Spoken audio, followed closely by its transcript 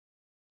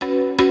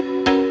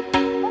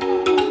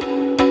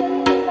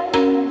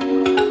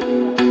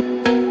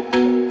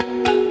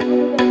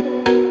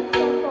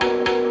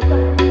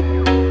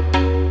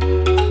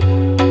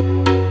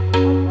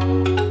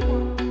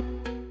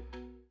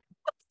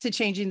to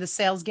Changing the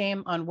Sales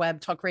Game on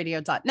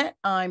webtalkradio.net.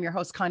 I'm your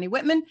host, Connie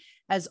Whitman.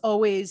 As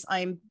always,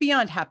 I'm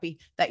beyond happy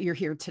that you're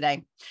here today.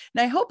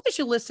 And I hope as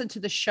you listen to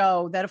the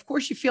show that, of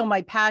course, you feel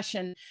my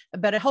passion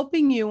about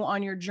helping you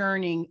on your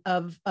journey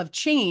of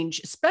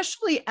change,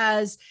 especially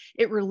as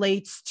it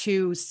relates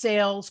to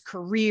sales,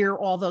 career,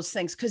 all those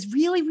things. Because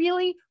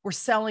really, we're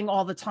selling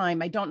all the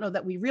time. I don't know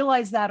that we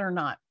realize that or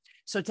not.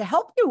 So to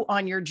help you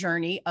on your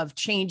journey of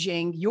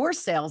changing your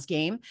sales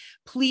game,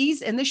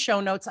 please, in the show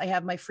notes, I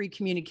have my free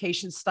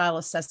communication style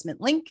assessment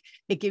link.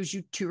 It gives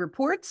you 2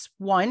 reports.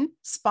 1,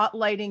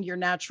 spotlighting your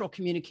natural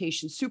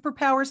communication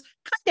superpowers,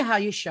 kind of how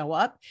you show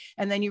up.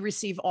 And then you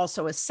receive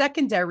also a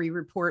secondary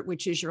report,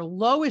 which is your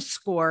lowest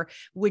score,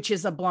 which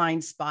is a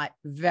blind spot.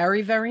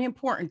 Very, very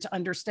important to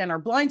understand our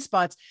blind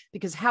spots,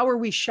 because how are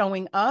we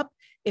showing up?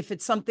 If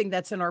it's something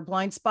that's in our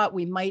blind spot,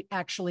 we might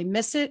actually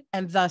miss it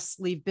and thus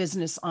leave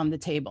business on the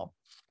table.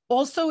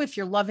 Also, if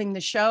you're loving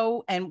the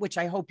show, and which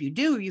I hope you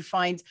do, you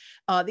find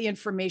the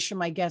information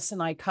my guests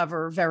and I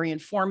cover very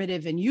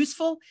informative and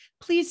useful,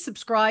 please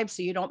subscribe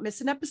so you don't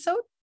miss an episode.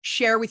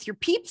 Share with your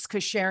peeps,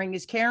 because sharing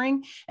is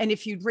caring. And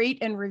if you'd rate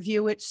and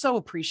review it, so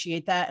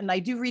appreciate that. And I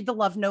do read the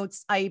love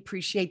notes. I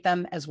appreciate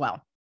them as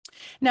well.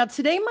 Now,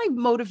 today, my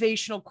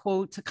motivational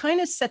quote to kind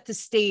of set the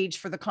stage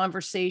for the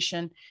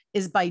conversation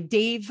is by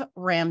Dave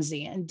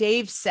Ramsey. And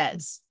Dave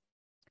says,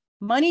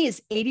 money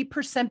is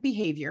 80%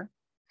 behavior,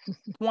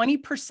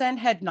 20%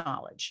 head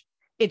knowledge.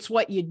 It's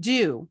what you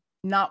do,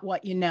 not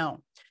what you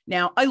know.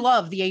 Now, I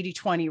love the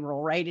 80-20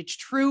 rule, right? It's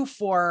true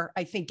for,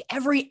 I think,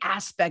 every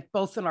aspect,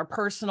 both in our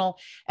personal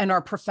and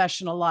our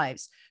professional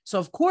lives. So,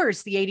 of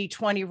course, the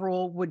 80-20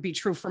 rule would be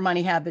true for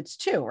money habits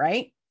too,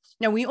 right?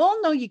 Now, we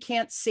all know you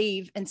can't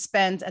save and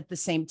spend at the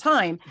same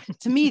time.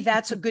 To me,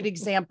 that's a good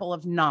example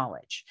of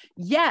knowledge.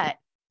 Yet,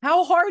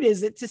 how hard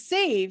is it to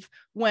save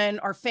when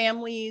our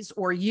families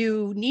or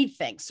you need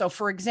things? So,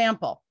 for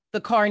example, the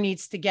car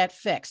needs to get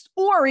fixed,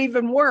 or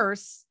even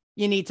worse,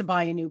 you need to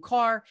buy a new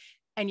car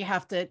and you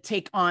have to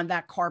take on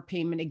that car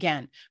payment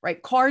again,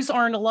 right? Cars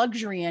aren't a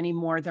luxury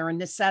anymore. They're a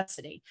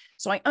necessity.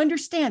 So I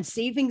understand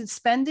saving and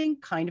spending,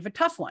 kind of a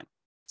tough one.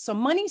 So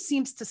money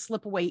seems to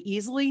slip away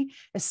easily,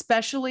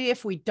 especially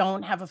if we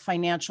don't have a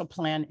financial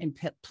plan in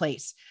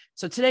place.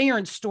 So today you're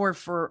in store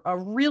for a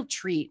real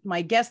treat.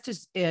 My guest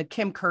is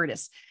Kim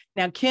Curtis.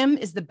 Now, Kim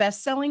is the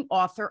best-selling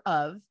author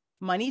of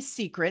Money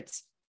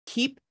Secrets,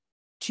 Keep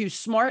to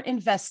Smart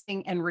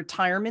Investing and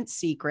Retirement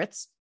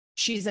Secrets.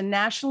 She's a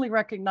nationally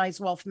recognized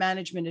wealth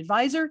management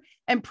advisor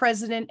and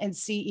president and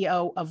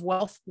CEO of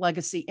Wealth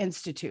Legacy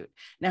Institute.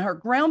 Now, her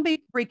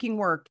groundbreaking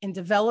work in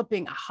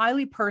developing a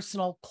highly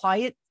personal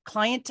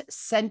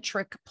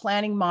client-centric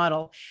planning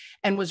model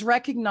and was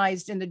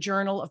recognized in the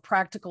Journal of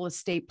Practical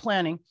Estate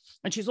Planning.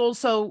 And she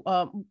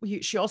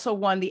also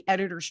won the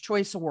Editor's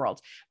Choice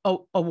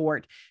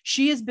Award.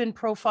 She has been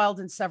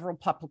profiled in several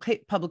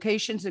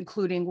publications,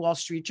 including Wall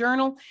Street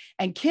Journal.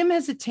 And Kim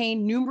has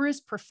attained numerous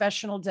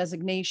professional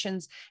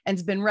designations and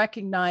has been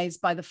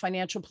recognized by the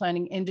financial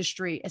planning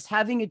industry as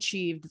having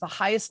achieved the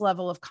highest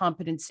level of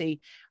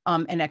competency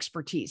and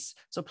expertise.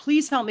 So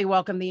please help me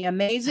welcome the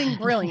amazing,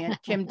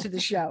 brilliant Kim to the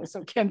show.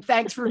 So Kim,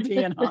 thanks for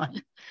being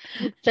on.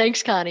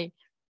 Thanks, Connie.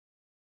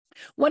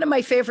 One of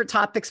my favorite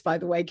topics, by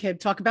the way, Kim,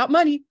 talk about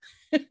money.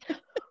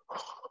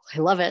 I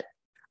love it.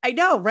 I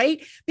know,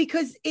 right?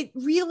 Because it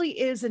really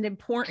is an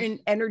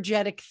important,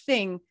 energetic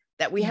thing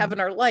that we have in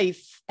our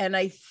life. And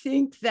I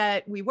think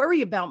that we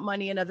worry about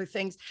money and other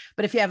things,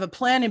 but if you have a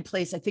plan in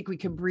place, I think we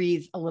can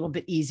breathe a little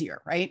bit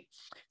easier, right?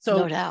 So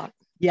no doubt.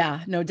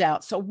 Yeah, no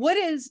doubt. So what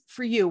is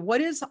a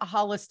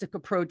holistic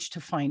approach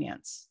to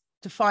finance?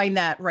 To find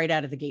that right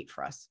out of the gate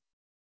for us.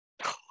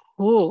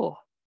 Oh,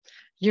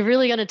 you're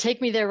really going to take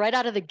me there right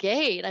out of the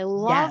gate. I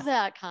love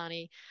that,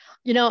 Connie.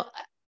 You know,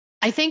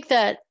 I think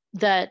that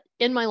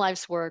in my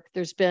life's work,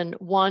 there's been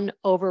one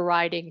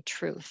overriding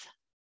truth.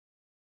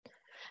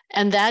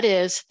 And that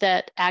is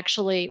that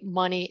actually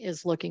money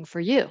is looking for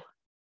you,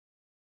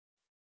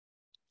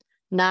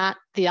 not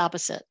the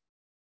opposite.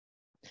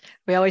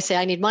 We always say,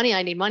 I need money,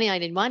 I need money, I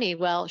need money.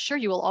 Well, sure,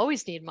 you will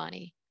always need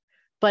money,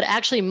 but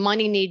actually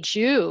money needs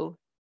you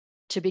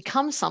to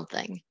become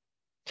something.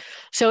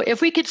 So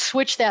if we could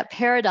switch that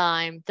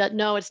paradigm that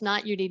no, it's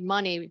not you need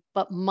money,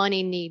 but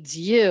money needs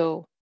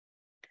you,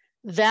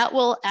 that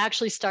will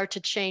actually start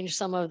to change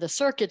some of the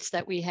circuits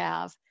that we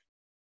have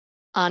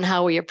on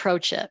how we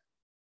approach it.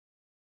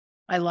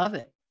 I love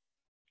it.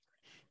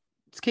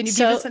 Can you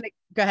give us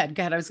go ahead.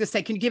 I was going to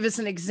say, can you give us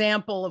an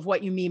example of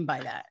what you mean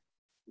by that?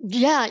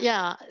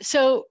 Yeah.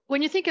 So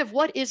when you think of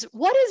what is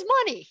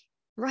money,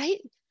 right?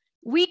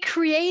 We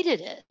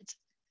created it.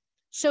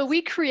 So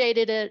we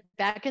created it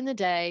back in the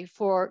day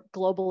for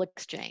global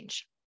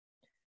exchange.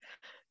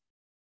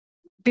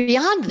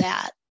 Beyond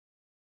that,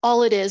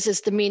 all it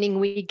is the meaning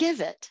we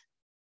give it.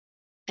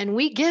 And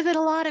we give it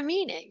a lot of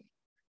meaning.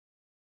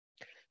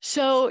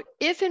 So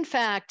if in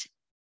fact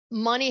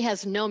money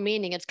has no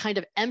meaning, it's kind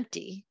of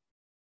empty,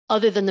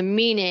 other than the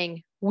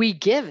meaning we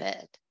give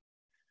it,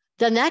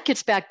 then that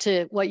gets back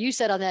to what you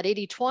said on that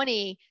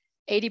 80-20,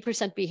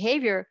 80%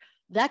 behavior.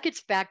 that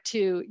gets back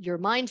to your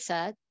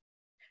mindset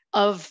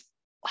of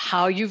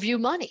how you view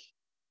money.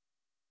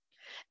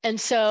 And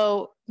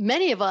so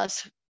many of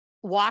us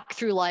walk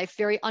through life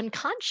very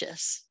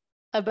unconscious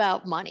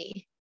about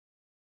money.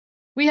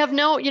 We have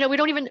no,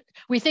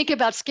 we think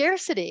about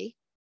scarcity.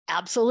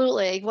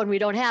 Absolutely. When we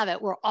don't have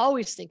it, we're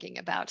always thinking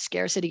about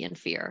scarcity and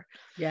fear.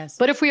 Yes.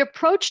 But if we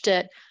approached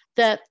it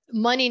that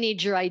money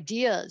needs your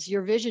ideas,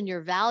 your vision,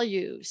 your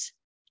values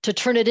to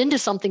turn it into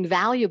something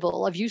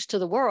valuable of use to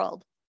the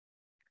world,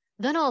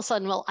 then all of a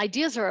sudden, well,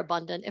 ideas are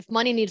abundant. If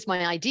money needs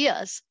my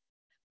ideas,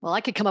 well,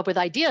 I could come up with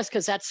ideas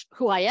because that's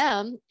who I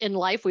am in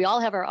life. We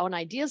all have our own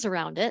ideas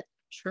around it.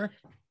 Sure.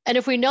 And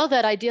if we know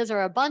that ideas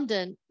are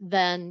abundant,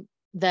 then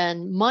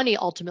money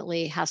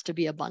ultimately has to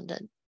be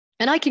abundant.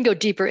 And I can go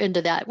deeper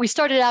into that. We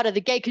started out of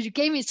the gate because you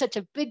gave me such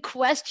a big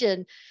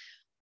question,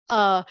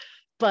 and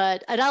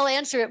I'll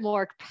answer it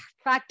more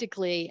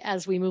practically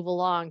as we move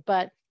along.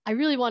 But I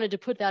really wanted to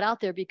put that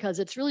out there because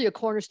it's really a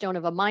cornerstone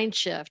of a mind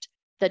shift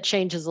that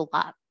changes a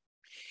lot.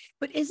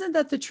 But isn't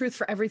that the truth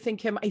for everything,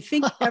 Kim? I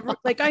think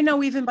like I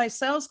know even my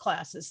sales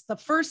classes, the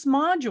first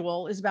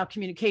module is about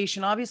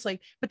communication, obviously,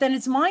 but then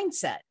it's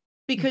mindset.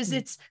 Because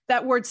it's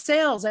that word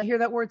sales. I hear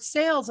that word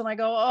sales and I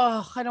go,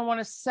 oh, I don't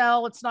want to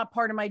sell. It's not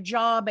part of my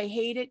job. I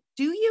hate it.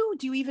 Do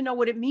you even know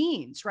what it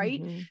means?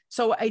 Right. Mm-hmm.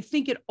 So I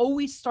think it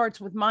always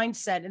starts with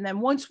mindset. And then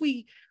once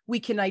we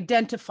can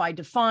identify,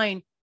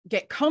 define,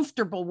 get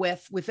comfortable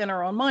within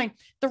our own mind,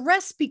 the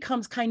rest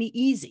becomes kind of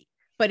easy,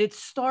 but it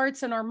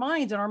starts in our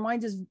minds, and our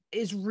minds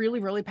is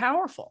really, really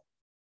powerful.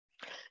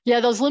 Yeah.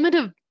 Those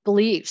limited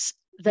beliefs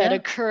that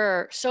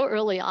occur so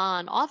early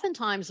on,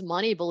 oftentimes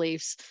money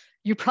beliefs,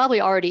 you probably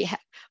already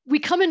we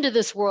come into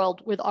this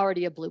world with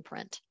already a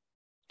blueprint.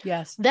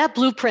 Yes. That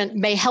blueprint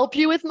may help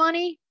you with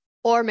money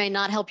or may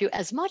not help you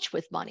as much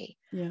with money.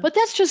 Yeah. But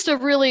that's just a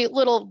really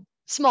little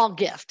small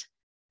gift.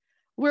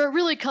 Where it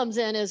really comes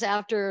in is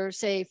after,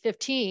 say,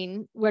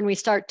 15, when we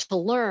start to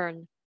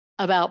learn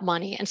about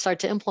money and start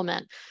to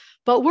implement.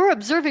 But we're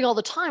observing all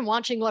the time,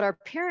 watching what our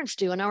parents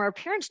do. And our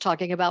parents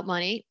talking about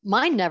money.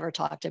 Mine never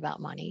talked about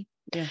money.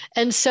 Yeah.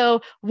 And so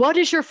what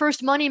is your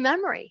first money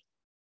memory?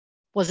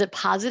 Was it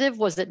positive?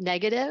 Was it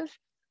negative?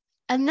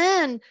 And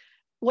then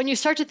when you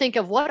start to think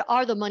of what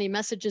are the money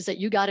messages that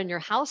you got in your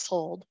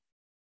household,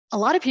 a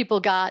lot of people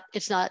got,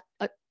 it's not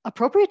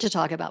appropriate to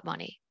talk about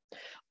money,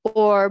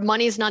 or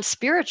money is not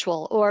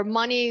spiritual, or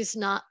money's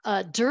not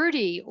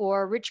dirty,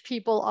 or rich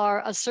people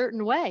are a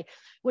certain way.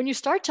 When you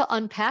start to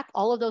unpack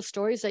all of those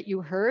stories that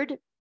you heard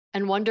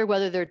and wonder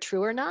whether they're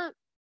true or not,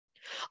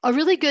 a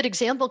really good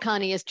example,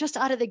 Connie, is just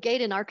out of the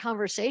gate in our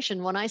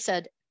conversation when I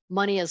said,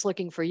 money is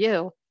looking for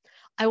you.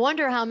 I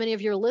wonder how many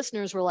of your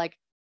listeners were like,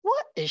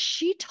 what is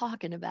she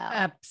talking about?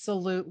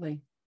 Absolutely.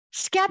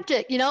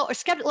 Skeptic, or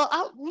skeptic. Well,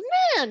 oh,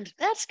 man,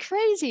 that's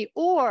crazy.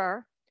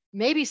 Or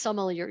maybe some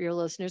of your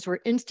listeners were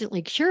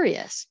instantly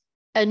curious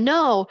and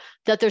know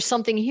that there's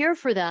something here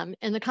for them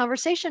in the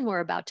conversation we're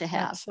about to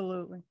have.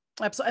 Absolutely.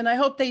 Absolutely. And I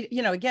hope they,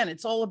 again,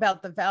 it's all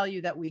about the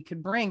value that we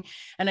could bring.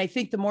 And I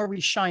think the more we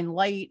shine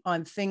light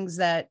on things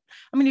that,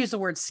 I'm going to use the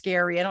word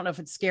scary. I don't know if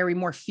it's scary,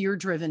 more fear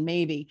driven,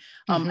 maybe.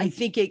 I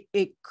think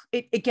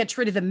it gets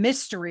rid of the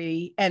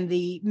mystery and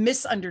the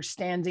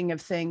misunderstanding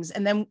of things.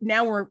 And then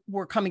now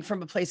we're coming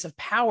from a place of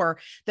power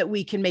that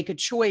we can make a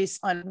choice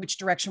on which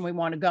direction we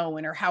want to go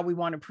in or how we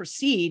want to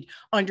proceed,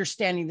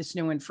 understanding this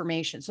new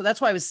information. So that's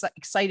why I was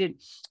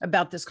excited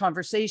about this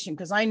conversation,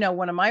 because I know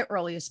one of my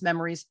earliest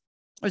memories,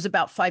 I was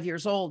about 5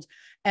 years old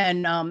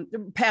and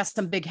passed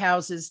some big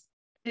houses.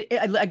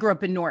 I grew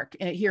up in Newark,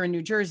 here in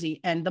New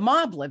Jersey, and the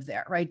mob lived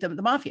there, right? The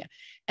mafia.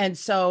 And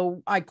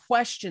so I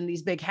questioned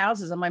these big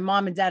houses, and my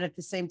mom and dad at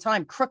the same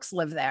time, crooks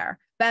live there.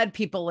 Bad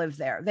people live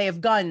there. They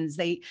have guns.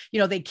 They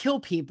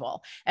kill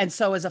people. And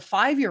so as a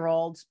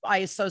 5-year-old, I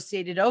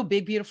associated,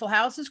 big, beautiful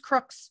houses,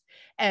 crooks.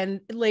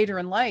 And later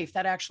in life,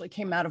 that actually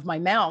came out of my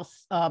mouth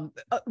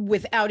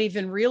without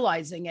even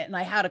realizing it. And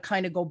I had to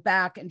kind of go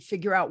back and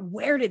figure out,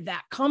 where did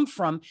that come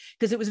from?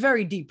 Because it was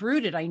very deep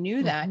rooted. I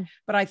knew that,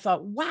 but I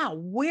thought, wow,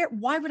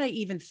 why would I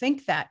even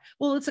think that?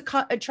 Well, it's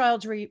a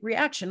child's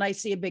reaction. I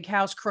see a big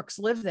house, crooks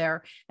live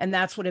there. And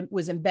that's what it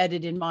was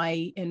embedded in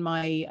my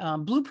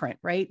blueprint,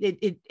 right?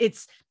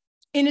 It's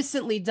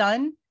innocently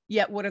done,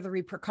 yet what are the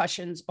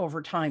repercussions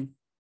over time?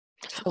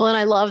 Well, and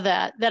I love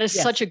that. That is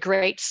such a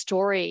great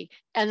story.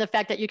 And the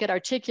fact that you could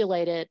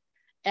articulate it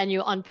and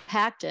you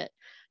unpacked it.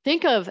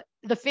 Think of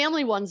the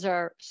family ones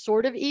are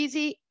sort of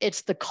easy.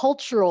 It's the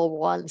cultural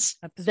ones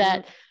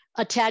that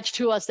attach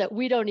to us that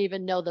we don't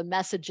even know the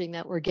messaging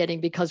that we're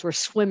getting because we're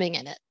swimming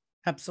in it.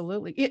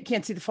 Absolutely. You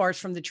can't see the forest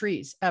from the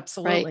trees.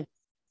 Absolutely.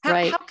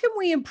 Right. How can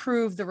we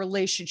improve the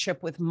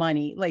relationship with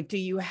money? Like, do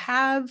you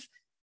have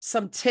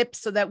some tips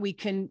so that we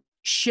can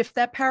shift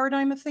that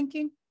paradigm of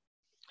thinking?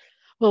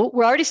 Well,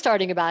 we're already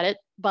starting about it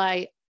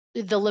by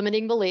the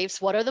limiting beliefs.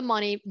 What are the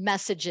money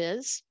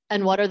messages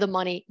and what are the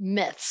money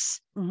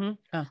myths? I mean,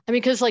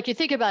 because like you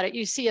think about it,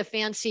 you see a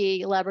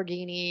fancy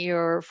Lamborghini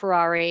or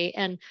Ferrari,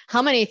 and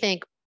how many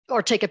think,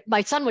 or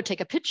my son would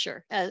take a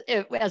picture as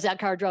that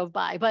car drove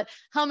by. But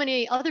how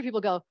many other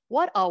people go,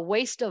 what a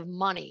waste of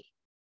money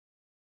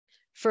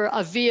for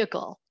a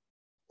vehicle?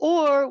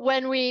 Or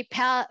when we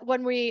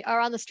are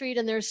on the street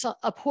and there's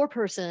a poor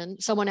person,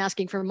 someone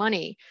asking for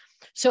money.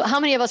 So how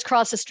many of us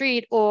cross the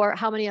street, or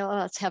how many of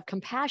us have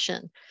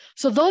compassion?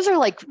 So those are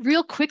like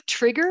real quick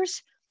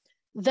triggers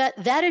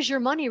that is your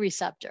money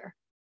receptor.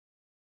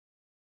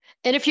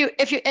 And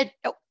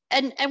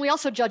and we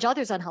also judge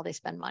others on how they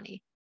spend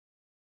money.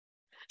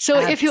 So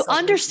Absolutely. if you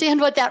understand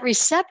what that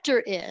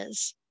receptor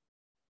is,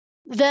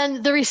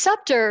 then the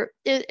receptor,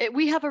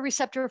 we have a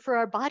receptor for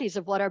our bodies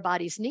of what our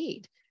bodies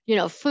need.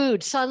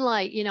 Food,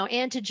 sunlight,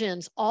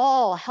 antigens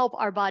all help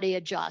our body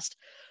adjust.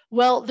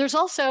 Well, there's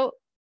also,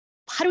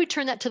 how do we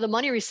turn that to the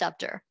money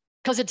receptor?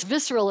 Because it's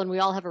visceral and we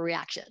all have a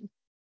reaction.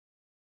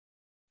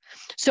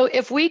 So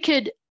if we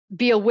could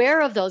be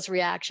aware of those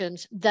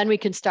reactions, then we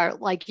can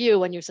start like you,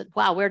 when you said,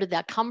 wow, where did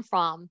that come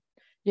from?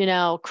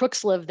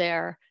 Crooks live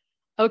there.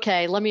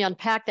 Okay, let me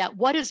unpack that.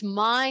 What is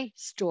my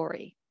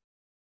story?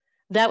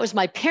 That was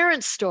my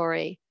parents'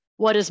 story.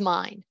 What is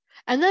mine?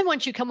 And then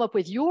once you come up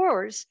with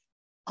yours,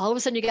 all of a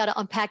sudden you got to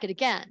unpack it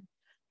again,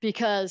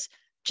 because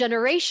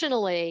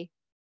generationally,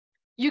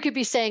 you could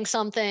be saying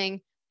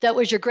something that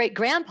was your great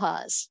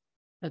grandpa's.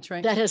 That's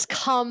right. That has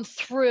come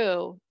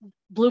through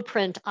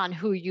blueprint on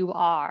who you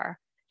are.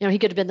 He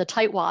could have been the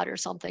tightwad or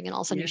something, and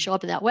all of a sudden you show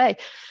up in that way.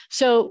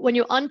 So when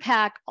you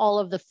unpack all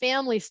of the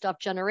family stuff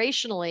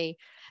generationally,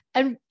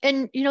 and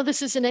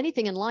this isn't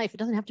anything in life, it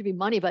doesn't have to be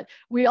money, but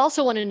we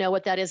also want to know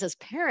what that is as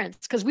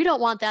parents, because we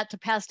don't want that to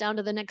pass down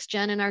to the next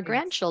gen and our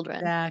grandchildren.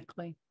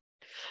 Exactly.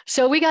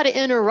 So we got to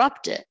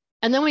interrupt it.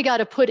 And then we got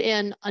to put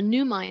in a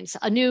new mindset,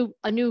 a new,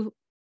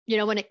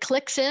 when it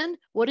clicks in,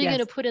 what are you going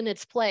to put in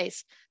its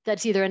place?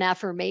 That's either an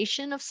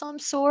affirmation of some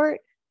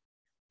sort,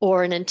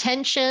 or an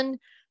intention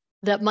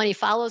that money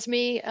follows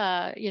me.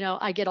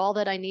 I get all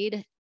that I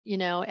need,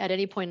 at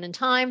any point in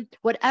time.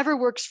 Whatever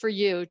works for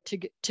you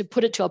to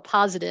put it to a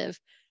positive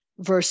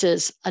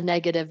versus a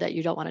negative that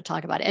you don't want to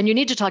talk about. And you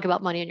need to talk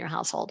about money in your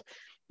household,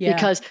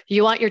 because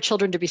you want your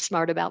children to be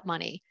smart about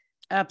money.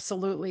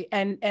 Absolutely.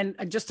 And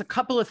just a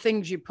couple of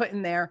things you put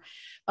in there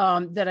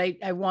that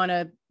I want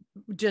to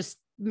just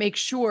make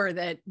sure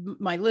that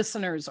my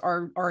listeners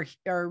are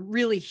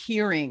really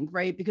hearing,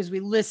 right? Because we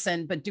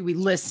listen, but do we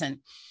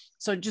listen?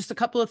 So just a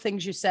couple of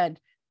things you said,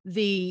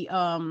 the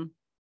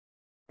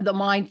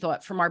mind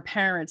thought from our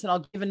parents. And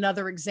I'll give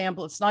another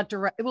example. It's not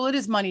direct. Well, it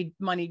is money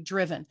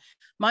driven.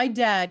 My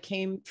dad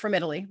came from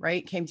Italy,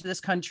 right? Came to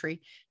this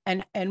country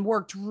and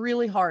worked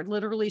really hard,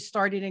 literally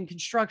started in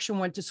construction,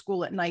 went to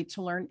school at night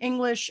to learn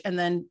English. And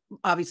then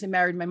obviously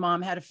married my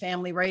mom, had a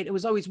family, right? It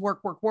was always work,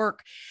 work,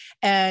 work.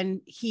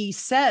 And he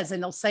says,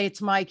 and they'll say it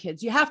to my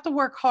kids, you have to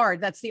work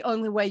hard. That's the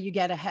only way you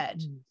get ahead.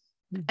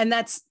 Mm-hmm. And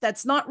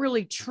that's not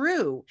really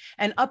true.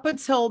 And up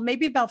until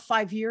maybe about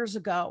 5 years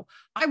ago,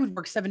 I would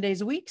work 7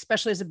 days a week,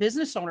 especially as a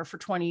business owner for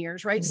 20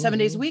 years, right? Mm-hmm. 7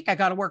 days a week. I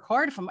got to work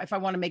hard. If I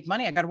want to make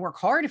money, I got to work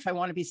hard if I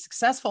want to be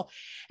successful.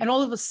 And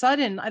all of a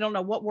sudden, I don't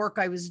know what work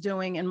I was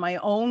doing in my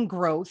own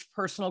growth,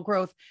 personal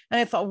growth. And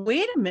I thought,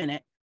 wait a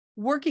minute,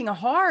 working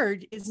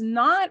hard is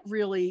not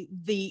really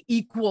the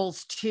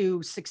equals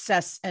to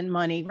success and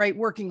money, right?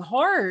 Working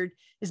hard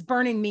is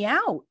burning me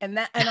out, and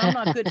I'm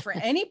not good for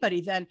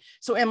anybody then.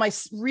 So am I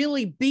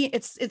really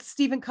it's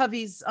Stephen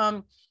Covey's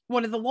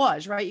one of the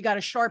laws, right? You got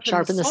to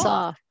sharpen the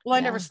saw. Well, I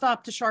never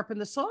stopped to sharpen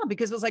the saw,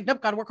 because it was like, nope,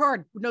 got to work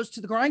hard, nose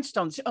to the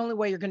grindstone. It's the only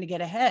way you're going to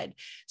get ahead.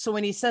 So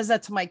when he says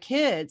that to my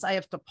kids, I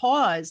have to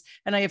pause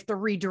and I have to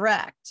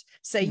redirect,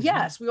 say, mm-hmm.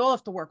 Yes, we all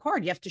have to work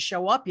hard. You have to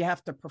show up, you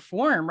have to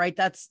perform, right?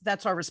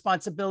 That's our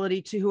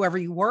responsibility to whoever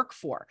you work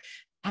for.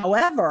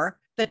 However,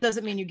 that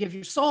doesn't mean you give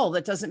your soul.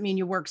 That doesn't mean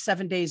you work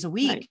 7 days a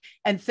week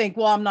and think,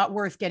 well, I'm not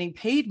worth getting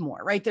paid more,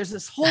 right? There's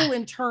this whole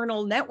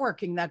internal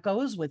networking that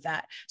goes with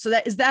that. So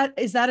is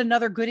that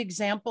another good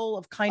example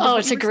of kind of? Oh,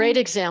 it's a great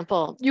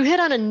example. You hit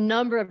on a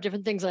number of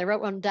different things, and I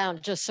wrote one down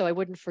just so I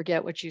wouldn't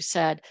forget what you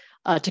said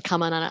to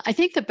comment on it. I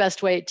think the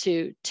best way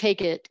to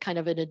take it kind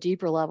of at a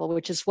deeper level,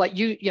 which is what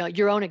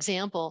your own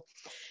example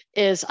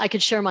is, I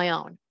could share my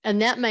own,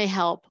 and that may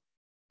help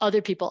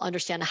other people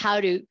understand how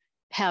to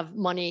have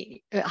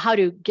money, how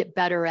to get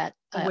better at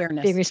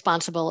being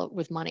responsible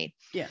with money.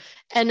 Yeah.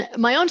 And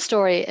my own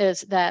story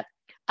is that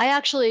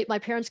my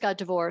parents got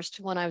divorced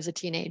when I was a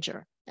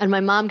teenager, and my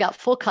mom got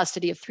full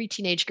custody of 3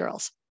 teenage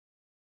girls.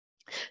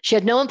 She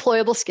had no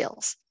employable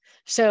skills.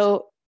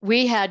 So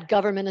we had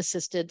government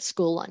assisted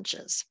school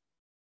lunches.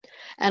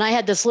 And I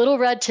had this little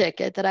red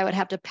ticket that I would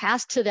have to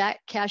pass to that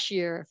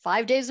cashier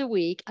 5 days a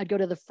week. I'd go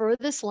to the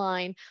furthest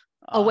line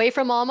away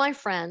from all my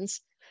friends.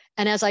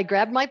 And as I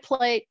grabbed my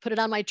plate, put it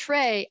on my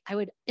tray, I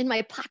would, in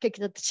my pocket,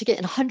 get the ticket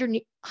and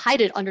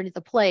hide it underneath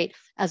the plate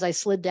as I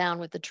slid down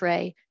with the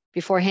tray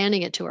before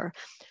handing it to her.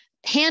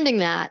 Handing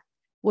that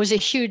was a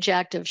huge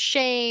act of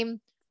shame,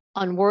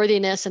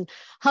 unworthiness. And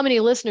how many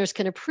listeners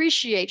can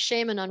appreciate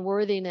shame and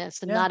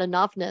unworthiness and not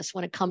enoughness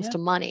when it comes to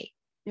money?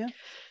 Yeah.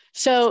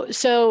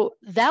 So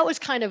that was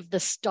kind of the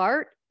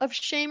start of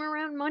shame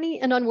around money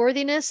and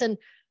unworthiness.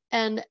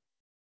 And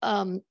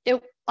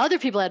other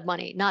people had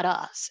money, not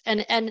us.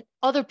 And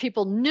other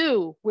people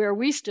knew where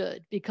we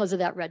stood because of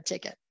that red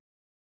ticket.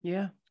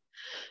 Yeah.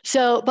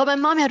 So, but my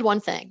mom had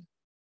one thing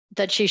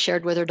that she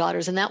shared with her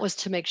daughters, and that was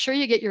to make sure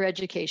you get your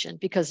education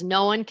because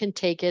no one can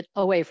take it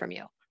away from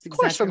you. Of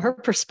course, from her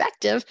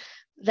perspective,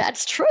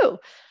 that's true.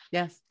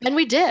 Yes. And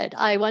we did.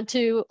 I went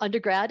to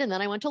undergrad and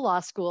then I went to law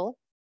school.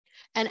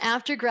 And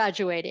after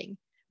graduating,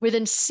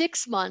 within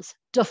 6 months,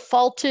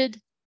 defaulted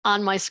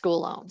on my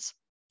school loans.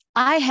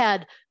 I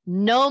had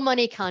no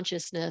money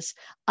consciousness.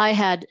 I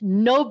had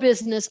no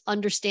business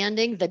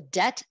understanding the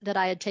debt that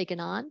I had taken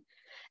on.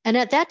 And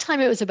at that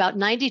time, it was about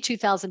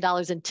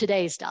 $92,000 in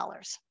today's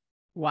dollars.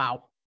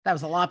 Wow. That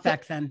was a lot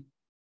back then.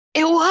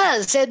 It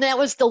was. And that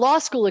was the law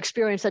school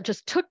experience that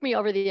just took me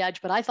over the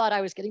edge. But I thought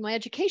I was getting my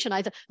education.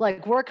 I thought,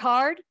 like, work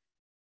hard,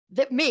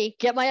 get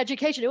my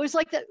education. It was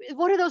like that.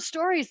 What are those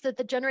stories that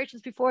the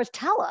generations before us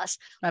tell us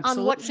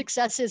on what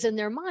success is in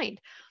their mind?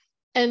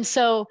 And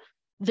so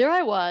there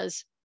I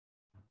was,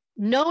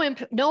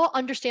 no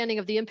understanding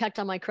of the impact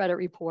on my credit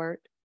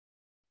report,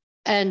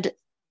 and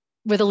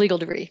with a legal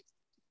degree,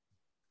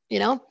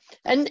 and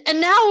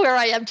now where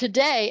I am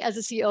today as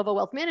a CEO of a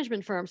wealth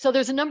management firm. So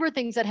there's a number of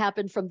things that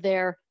happened from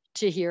there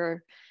to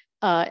here.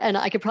 And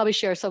I could probably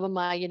share some of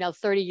my,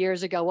 30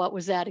 years ago, what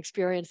was that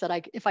experience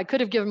that if I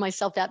could have given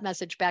myself that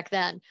message back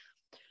then.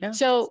 Yeah.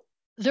 So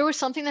there was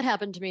something that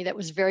happened to me that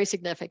was very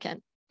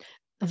significant.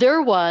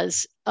 There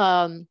was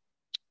an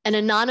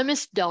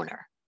anonymous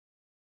donor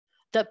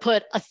that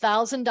put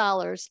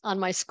 $1,000 on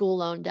my school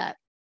loan debt.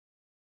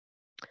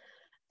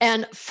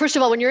 And first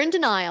of all, when you're in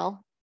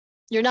denial,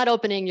 you're not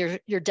opening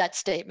your debt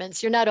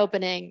statements. You're not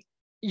opening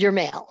your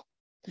mail.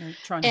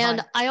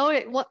 And I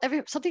always,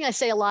 something I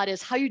say a lot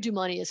is how you do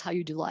money is how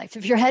you do life.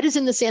 If your head is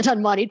in the sand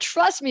on money,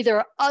 trust me, there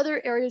are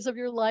other areas of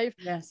your life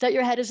that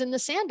your head is in the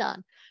sand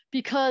on,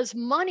 because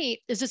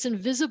money is this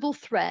invisible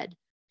thread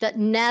that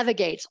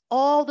navigates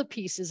all the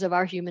pieces of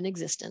our human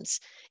existence.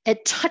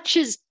 It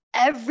touches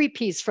every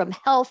piece from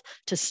health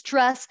to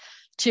stress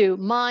to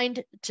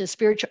mind to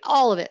spiritual,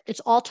 all of it.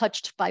 It's all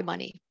touched by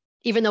money,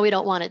 even though we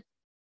don't want it.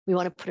 We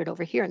want to put it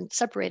over here and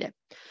separate it.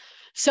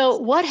 So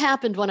what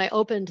happened when I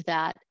opened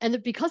that?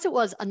 And because it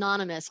was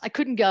anonymous, I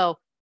couldn't go,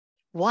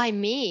 why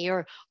me?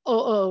 Or,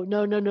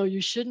 no, you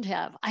shouldn't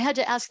have. I had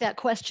to ask that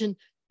question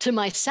to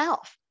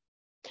myself.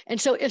 And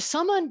so if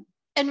someone,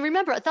 and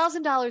remember,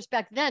 $1,000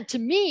 back then to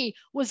me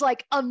was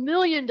like $1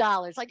 million.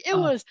 Like it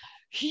was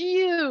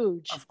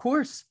huge. Of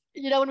course.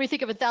 When we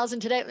think of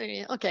 1,000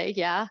 today, okay,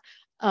 yeah.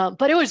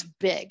 But it was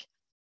big.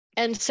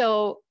 And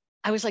so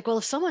I was like, well,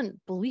 if someone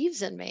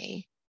believes in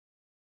me,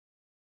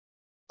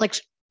 like,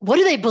 what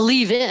do they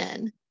believe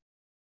in?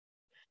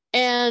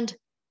 And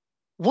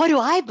what do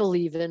I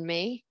believe in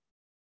me?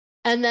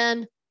 And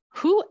then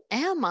who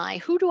am I?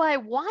 Who do I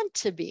want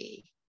to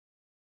be?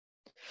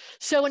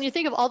 So when you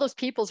think of all those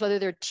people, whether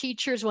they're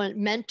teachers,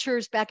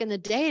 mentors back in the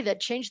day that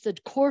changed the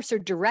course or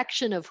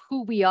direction of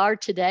who we are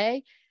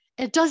today,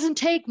 it doesn't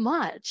take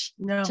much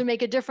to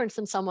make a difference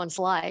in someone's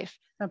life.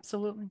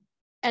 Absolutely.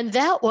 And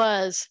that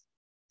was,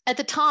 at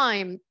the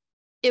time,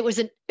 it was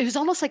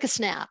almost like a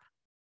snap.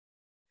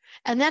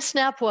 And that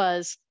snap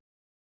was,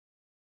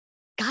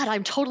 God,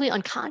 I'm totally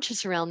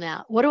unconscious around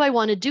that. What do I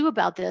want to do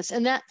about this?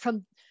 And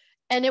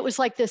it was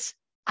like this,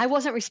 I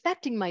wasn't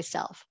respecting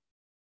myself.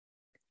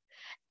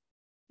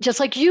 Just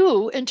like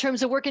you, in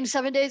terms of working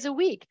 7 days a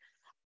week,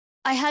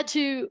 I had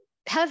to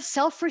have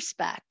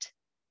self-respect.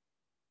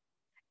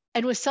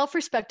 And with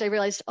self-respect, I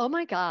realized, oh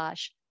my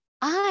gosh,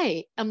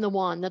 I am the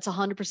one that's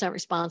 100%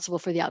 responsible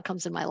for the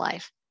outcomes in my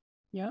life.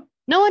 Yeah.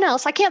 No one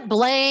else. I can't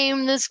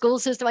blame the school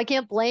system. I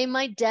can't blame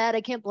my dad.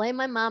 I can't blame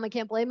my mom. I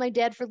can't blame my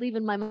dad for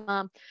leaving my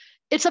mom.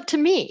 It's up to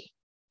me.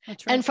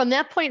 That's right. And from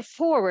that point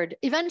forward,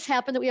 events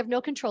happen that we have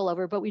no control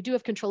over, but we do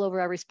have control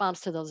over our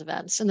response to those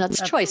events. And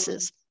that's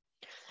choices,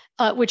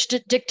 which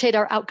dictate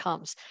our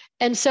outcomes.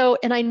 And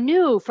I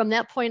knew from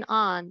that point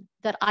on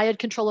that I had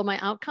control of my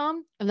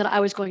outcome and that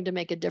I was going to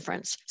make a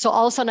difference. So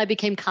all of a sudden I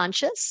became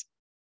conscious.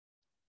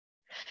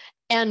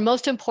 And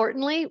most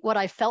importantly, what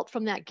I felt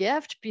from that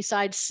gift,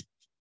 besides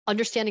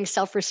understanding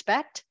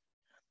self-respect,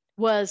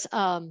 was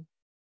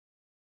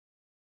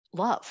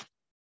love.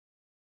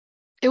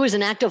 It was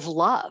an act of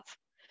love.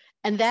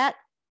 And that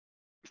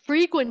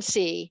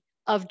frequency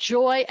of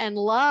joy and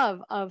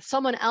love of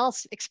someone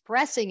else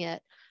expressing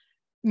it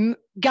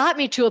got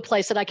me to a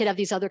place that I could have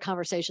these other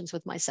conversations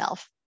with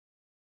myself.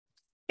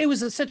 It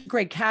was such a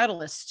great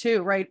catalyst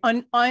too, right?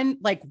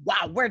 Like,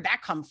 wow, where'd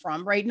that come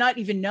from, right? Not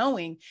even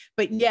knowing,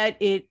 but yet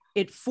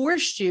it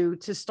forced you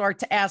to start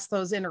to ask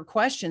those inner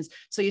questions.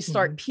 So you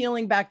start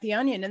peeling back the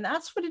onion, and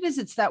that's what it is.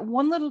 It's that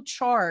one little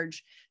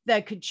charge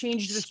that could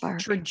change the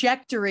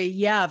trajectory.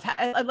 Yeah.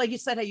 Like you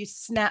said, how you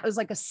snap, it was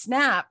like a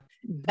snap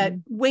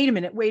wait a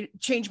minute,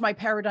 change my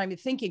paradigm of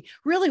thinking.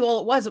 Really,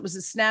 all it was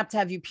a snap to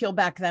have you peel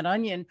back that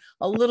onion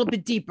a little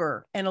bit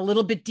deeper and a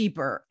little bit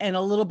deeper and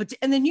a little bit.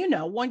 And then,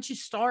 once you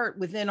start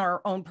within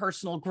our own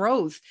personal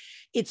growth,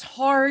 it's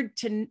hard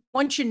to,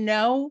 once you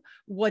know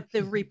what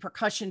the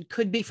repercussion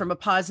could be from a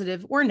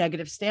positive or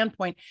negative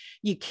standpoint,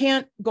 you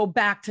can't go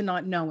back to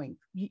not knowing.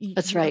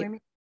 That's right. I mean?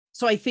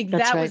 So I think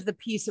that was the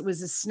piece. It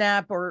was a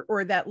snap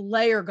or that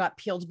layer got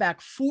peeled back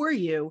for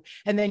you.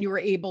 And then you were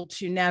able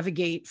to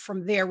navigate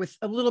from there with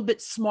a little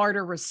bit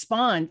smarter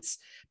response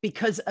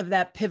because of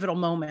that pivotal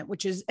moment,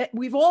 which is,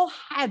 we've all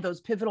had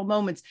those pivotal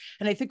moments.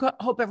 And I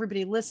hope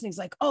everybody listening is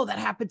like, oh, that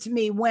happened to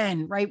me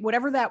when, right?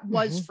 Whatever that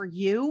was for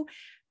you,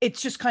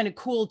 it's just kind of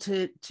cool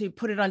to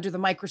put it under the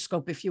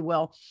microscope, if you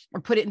will,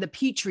 or put it in the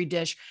petri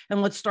dish.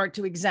 And let's start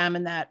to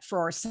examine that for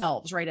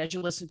ourselves, right? As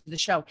you listen to the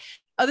show.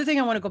 Other thing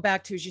I want to go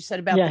back to is you said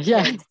about the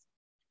kids.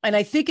 And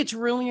I think it's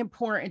really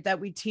important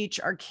that we teach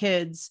our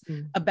kids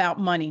about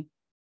money.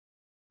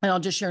 And I'll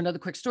just share another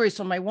quick story.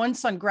 So my one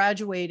son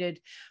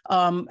graduated,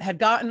 had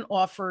gotten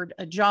offered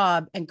a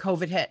job, and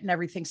COVID hit and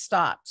everything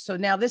stopped. So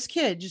now this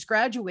kid just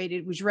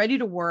graduated, was ready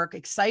to work,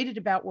 excited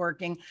about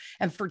working.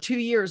 And for 2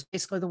 years,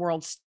 basically the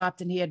world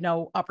stopped and he had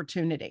no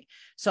opportunity.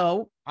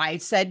 So I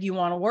said, you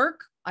want to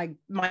work?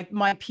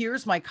 My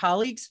peers, my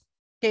colleagues,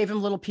 gave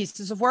him little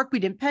pieces of work. We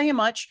didn't pay him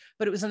much,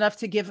 but it was enough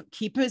to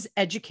keep his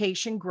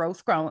education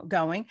growth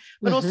going.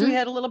 But also he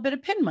had a little bit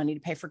of pin money to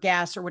pay for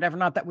gas or whatever,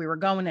 not that we were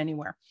going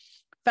anywhere.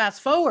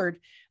 Fast forward,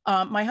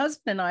 my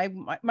husband and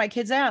I, my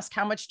kids ask,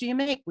 how much do you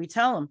make? We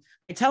tell them.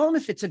 I tell them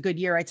if it's a good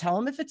year. I tell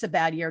them if it's a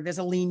bad year. There's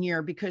a lean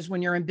year, because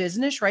when you're in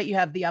business, right, you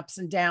have the ups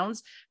and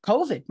downs.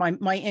 COVID,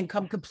 my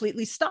income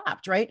completely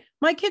stopped, right?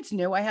 My kids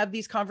knew. I have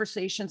these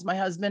conversations. My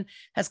husband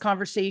has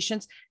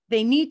conversations.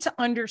 They need to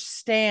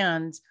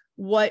understand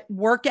what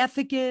work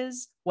ethic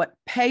is, what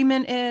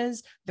payment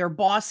is, their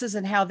bosses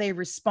and how they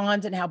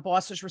respond and how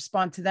bosses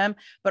respond to them.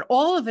 But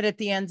all of it at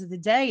the end of the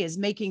day is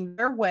making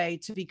their way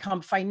to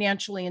become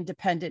financially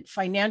independent,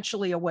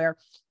 financially aware,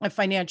 and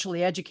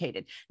financially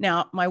educated.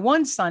 Now, my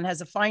one son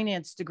has a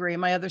finance degree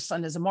and my other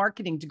son has a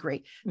marketing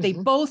degree. They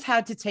both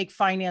had to take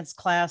finance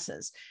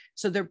classes.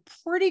 So they're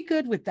pretty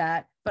good with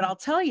that. But I'll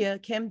tell you,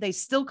 Kim, they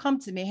still come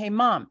to me, hey,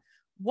 Mom,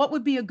 what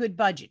would be a good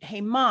budget? Hey,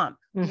 Mom,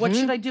 what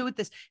should I do with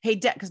this? Hey,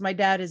 Dad, because my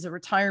dad is a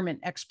retirement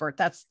expert.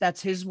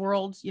 That's his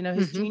world,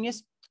 his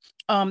genius.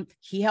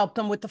 He helped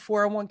them with the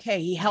 401k.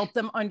 He helped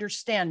them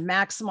understand,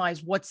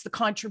 maximize what's the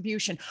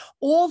contribution,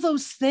 all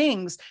those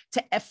things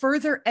to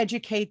further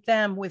educate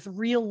them with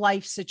real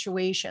life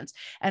situations.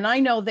 And I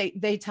know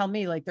they tell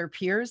me, like their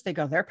peers, they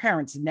go, their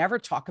parents never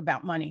talk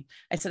about money.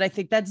 I said, I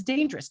think that's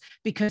dangerous,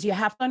 because you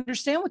have to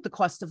understand what the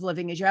cost of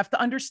living is. You have to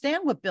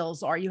understand what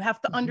bills are. You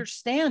have to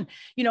understand,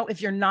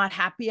 if you're not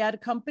happy at a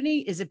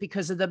company, is it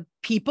because of the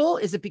people?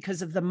 Is it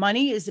because of the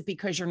money? Is it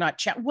because you're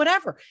not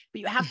whatever?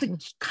 But you have to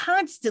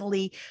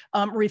constantly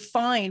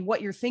refine what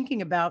you're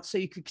thinking about so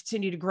you could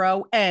continue to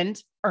grow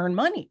and earn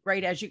money,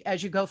 right? As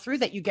you go through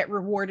that, you get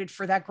rewarded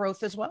for that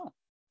growth as well.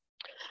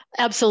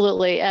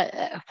 Absolutely.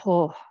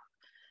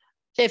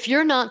 If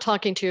you're not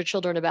talking to your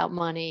children about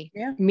money,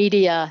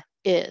 media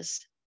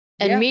is,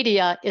 and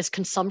media is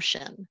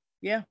consumption.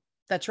 Yeah,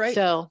 that's right.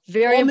 So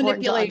very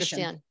important to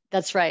understand.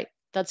 That's right.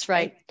 That's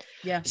right.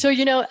 Yeah. So,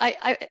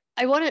 I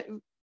want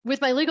to, with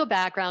my legal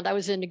background, I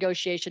was in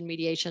negotiation,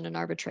 mediation, and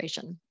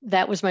arbitration.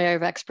 That was my area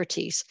of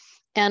expertise.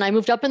 And I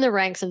moved up in the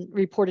ranks and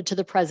reported to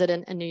the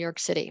president in New York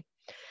City.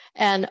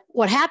 And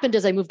what happened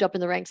is I moved up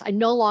in the ranks. I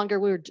no longer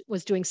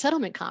was doing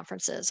settlement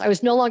conferences. I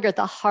was no longer at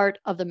the heart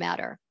of the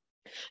matter.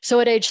 So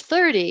at age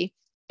 30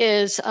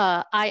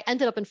 I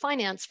ended up in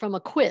finance from a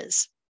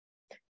quiz.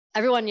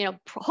 Everyone,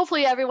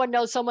 hopefully everyone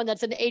knows someone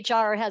that's in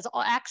HR or has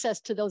access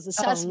to those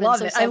assessments. I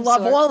love it. I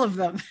love all of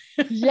them.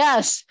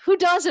 Yes. Who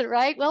doesn't,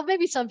 right? Well,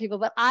 maybe some people,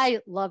 but I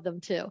love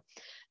them too.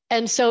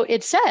 And so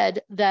it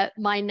said that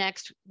my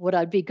next, what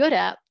I'd be good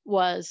at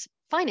was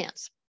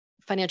finance,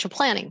 financial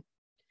planning.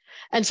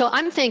 And so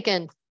I'm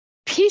thinking,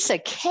 piece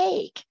of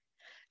cake,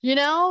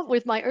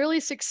 with my early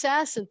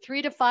success in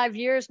 3 to 5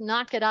 years,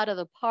 knock it out of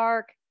the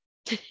park.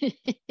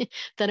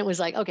 Then it was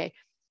like, okay,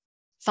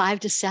 5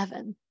 to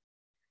 7.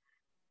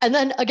 And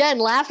then again,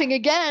 laughing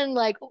again,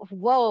 like,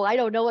 whoa, I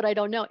don't know what I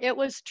don't know. It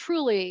was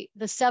truly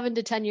the 7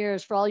 to 10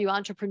 years for all you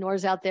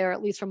entrepreneurs out there,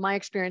 at least from my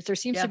experience. There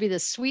seems to be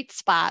this sweet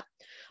spot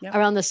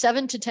around the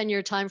 7 to 10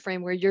 year time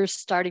frame where you're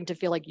starting to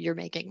feel like you're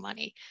making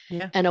money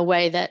in a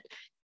way that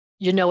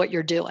you know what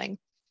you're doing.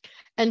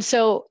 And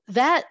so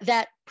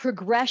that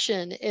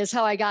progression is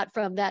how I got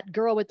from that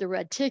girl with the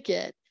red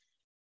ticket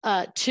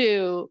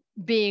to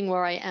being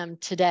where I am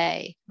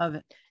today. Love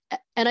it.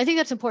 And I think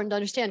that's important to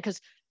understand, because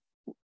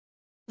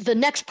the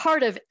next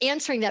part of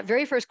answering that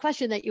very first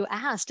question that you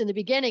asked in the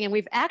beginning, and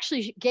we've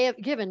actually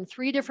given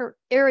 3 different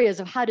areas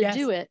of how to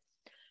do it.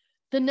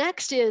 The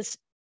next is,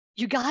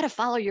 you got to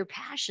follow your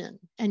passion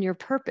and your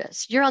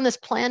purpose. You're on this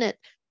planet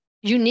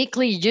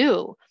uniquely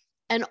you,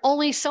 and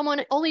only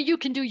you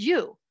can do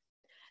you.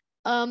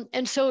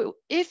 And so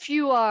if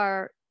you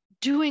are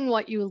doing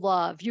what you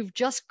love, you've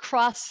just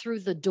crossed through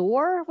the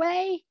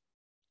doorway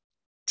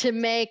to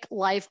make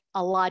life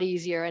a lot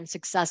easier and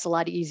success a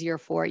lot easier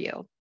for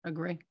you.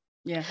 Agree.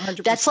 Yeah,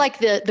 100%. That's like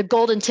the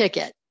golden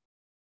ticket,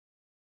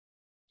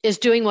 is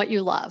doing what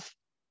you love.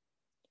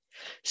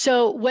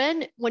 So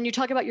when you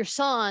talk about your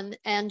son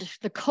and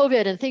the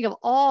COVID, and think of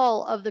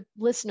all of the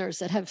listeners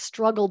that have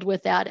struggled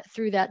with that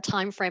through that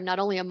time frame, not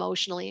only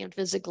emotionally and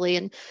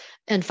physically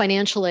and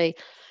financially,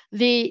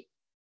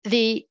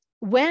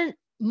 when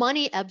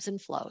money ebbs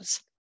and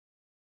flows,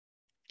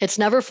 it's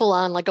never full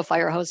on like a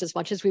fire hose as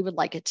much as we would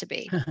like it to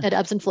be. It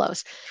ebbs and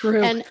flows.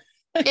 True. And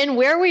in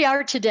where we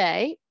are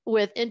today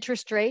with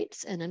interest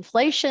rates and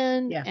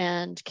inflation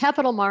and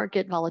capital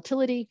market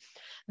volatility,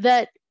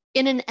 that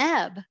in an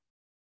ebb,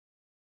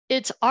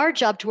 it's our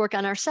job to work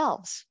on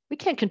ourselves. We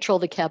can't control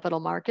the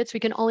capital markets. We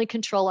can only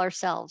control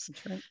ourselves.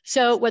 That's right.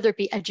 So whether it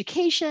be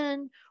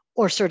education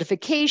or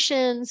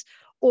certifications,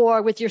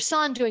 or with your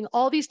son doing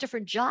all these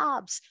different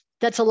jobs,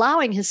 that's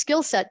allowing his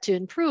skill set to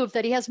improve,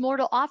 that he has more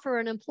to offer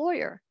an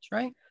employer. That's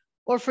right.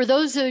 Or for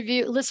those of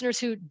you listeners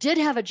who did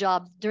have a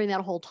job during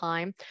that whole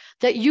time,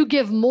 that you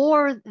give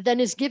more than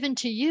is given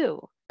to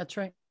you. That's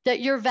right.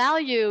 That your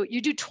value,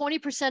 you do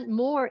 20%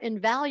 more in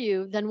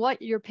value than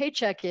what your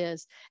paycheck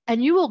is,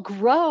 and you will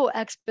grow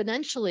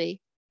exponentially,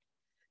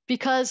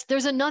 because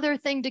there's another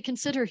thing to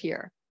consider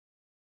here.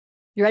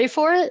 You ready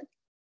for it?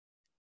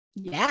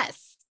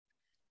 Yes.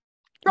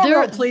 Drum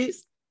roll,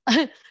 please.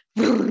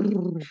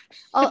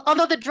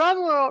 Although the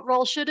drum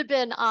roll should have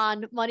been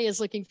on money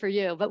is looking for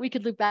you, but we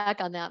could look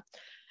back on that.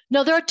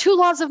 No, there are two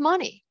laws of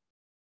money.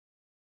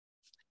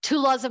 Two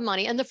laws of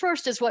money. And the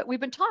first is what we've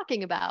been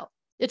talking about.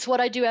 It's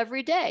what I do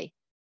every day.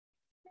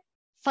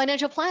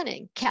 Financial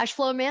planning, cash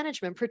flow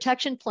management,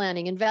 protection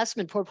planning,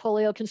 investment,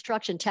 portfolio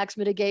construction, tax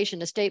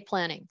mitigation, estate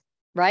planning,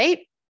 right?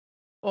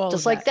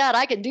 Just like that.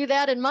 I can do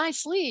that in my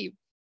sleep.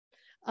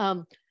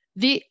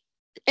 The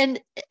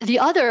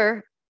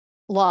other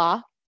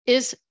law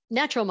is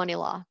natural money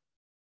law.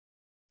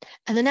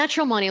 And the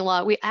natural money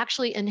law, we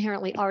actually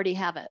inherently already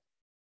have it.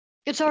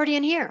 It's already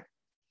in here.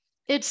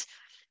 And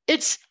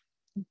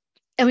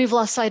we've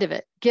lost sight of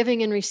it.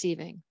 Giving and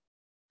receiving,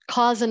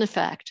 cause and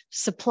effect,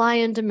 supply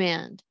and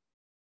demand,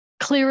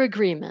 clear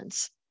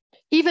agreements,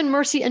 even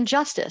mercy and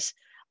justice,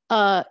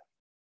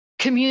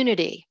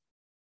 community,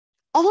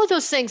 all of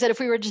those things that if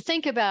we were to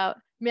think about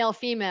male,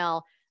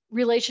 female,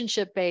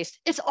 relationship-based,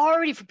 it's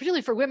already,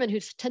 particularly for women who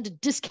tend to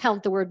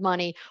discount the word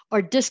money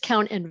or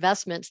discount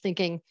investments,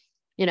 thinking,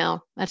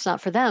 that's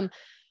not for them.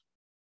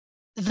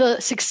 The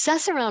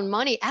success around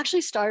money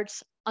actually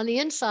starts on the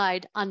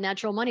inside on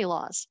natural money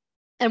laws.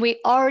 And we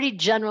already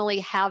generally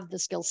have the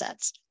skill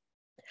sets.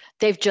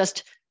 They've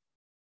just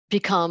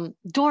become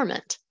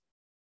dormant.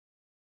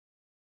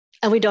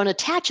 And we don't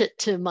attach it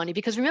to money,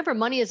 because remember,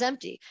 money is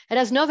empty. It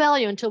has no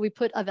value until we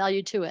put a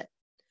value to it.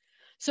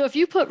 So if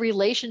you put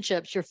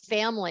relationships, your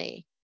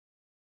family,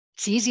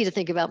 it's easy to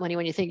think about money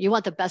when you think you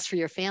want the best for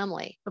your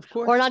family. Of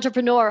course. Or an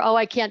entrepreneur,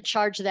 I can't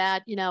charge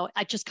that.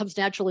 It just comes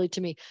naturally to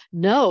me.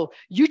 No,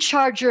 you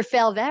charge your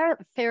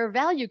fair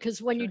value,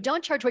 because when you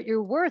don't charge what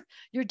you're worth,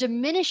 you're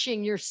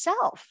diminishing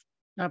yourself.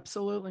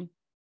 Absolutely.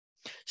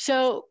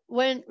 So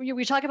when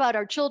we talk about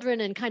our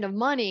children and kind of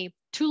money,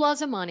 two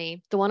laws of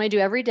money, the one I do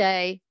every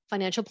day,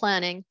 financial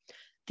planning.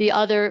 The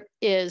other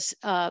is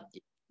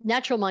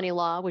natural money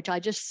law, which I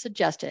just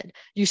suggested.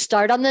 You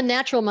start on the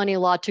natural money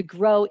law to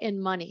grow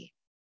in money,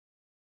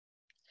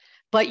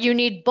 but you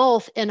need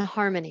both in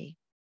harmony.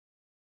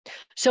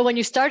 So when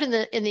you start in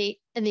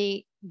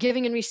the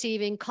giving and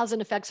receiving, cause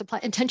and effect, supply,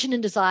 intention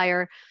and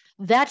desire,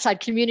 that side,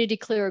 community,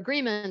 clear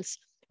agreements,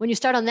 when you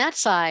start on that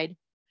side,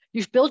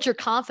 you've built your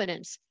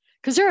confidence,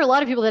 because there are a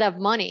lot of people that have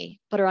money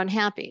but are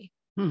unhappy.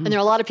 Mm-hmm. And there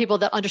are a lot of people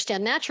that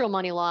understand natural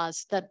money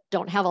laws that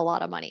don't have a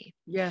lot of money.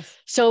 Yes.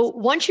 So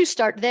once you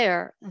start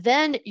there,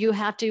 then you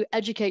have to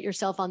educate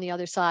yourself on the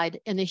other side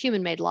in the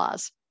human-made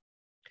laws.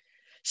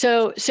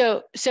 So,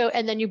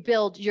 and then you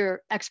build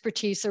your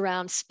expertise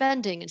around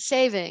spending and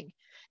saving,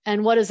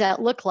 and what does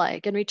that look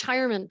like, and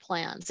retirement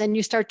plans, and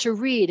you start to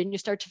read and you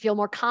start to feel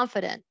more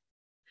confident.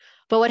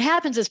 But what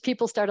happens is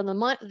people start on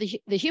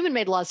the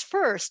human-made laws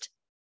first,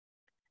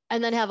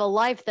 and then have a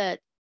life that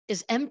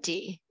is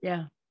empty.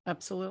 Yeah.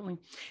 Absolutely.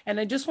 And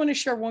I just want to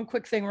share one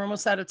quick thing. We're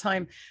almost out of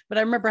time, but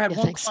I remember I had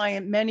one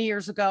client many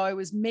years ago. I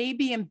was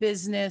maybe in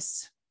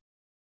business,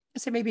 I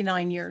say maybe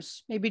 9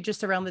 years, maybe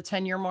just around the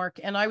 10-year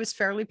mark. And I was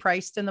fairly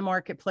priced in the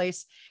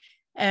marketplace.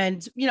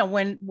 And,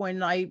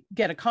 when I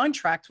get a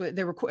contract with,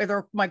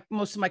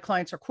 most of my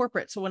clients are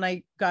corporate. So when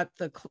I got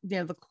the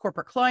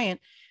corporate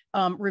client,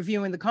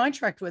 reviewing the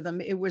contract with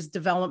them, it was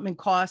development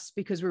costs,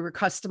 because we were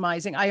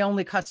customizing. I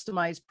only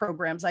customize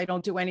programs. I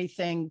don't do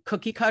anything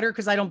cookie cutter,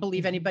 because I don't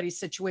believe anybody's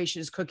situation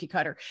is cookie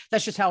cutter.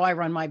 That's just how I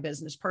run my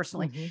business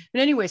personally. Mm-hmm.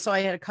 But anyway, so I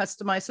had to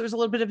customize. So there's a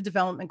little bit of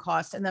development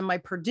cost. And then my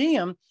per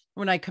diem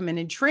when I come in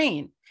and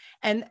train.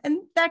 And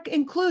that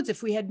includes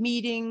if we had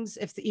meetings,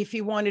 if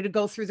he wanted to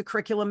go through the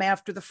curriculum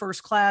after the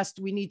first class,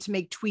 do we need to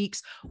make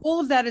tweaks? All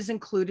of that is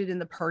included in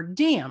the per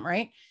diem,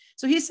 right?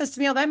 So he says to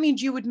me, that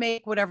means you would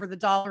make whatever the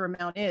dollar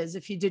amount is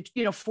if you did,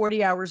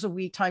 40 hours a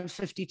week times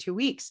 52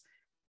 weeks.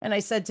 And I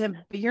said to him,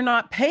 but you're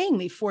not paying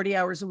me 40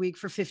 hours a week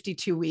for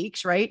 52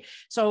 weeks, right?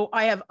 So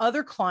I have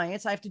other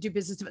clients. I have to do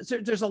business. So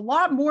there's a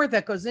lot more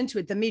that goes into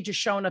it than me just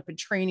showing up and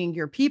training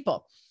your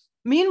people.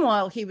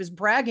 Meanwhile, he was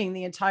bragging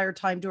the entire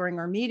time during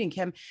our meeting,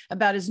 Kim,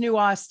 about his new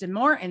Aston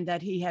Martin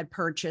that he had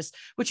purchased,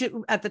 which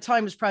at the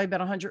time was probably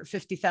about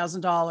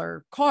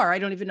 $150,000 car. I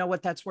don't even know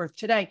what that's worth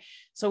today.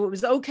 So it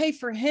was okay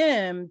for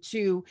him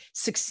to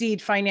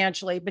succeed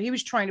financially, but he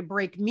was trying to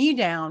break me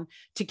down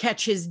to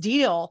catch his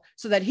deal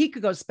so that he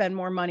could go spend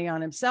more money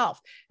on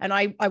himself. And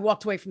I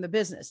walked away from the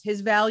business.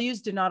 His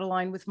values did not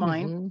align with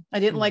mine. Mm-hmm. I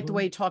didn't like the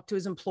way he talked to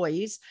his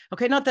employees.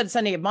 Okay, not that it's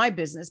any of my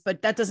business,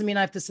 but that doesn't mean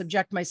I have to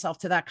subject myself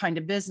to that kind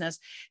of business.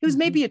 It was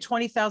maybe a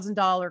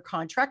 $20,000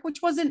 contract,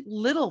 which wasn't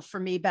little for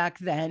me back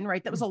then,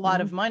 right? That was a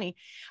lot of money.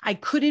 I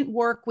couldn't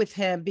work with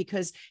him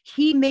because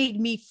he made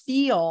me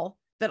feel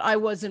that I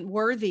wasn't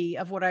worthy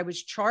of what I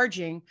was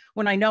charging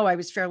when I know I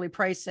was fairly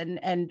priced,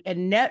 and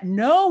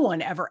no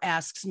one ever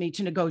asks me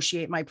to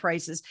negotiate my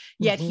prices,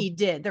 yet he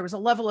did. There was a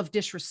level of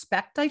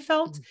disrespect I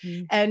felt,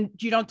 and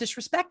you don't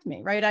disrespect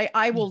me, right?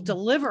 I will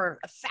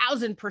deliver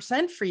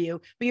 1,000% for you,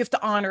 but you have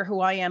to honor who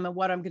I am and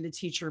what I'm going to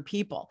teach your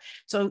people.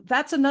 So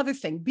that's another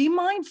thing. Be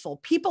mindful.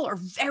 People are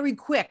very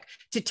quick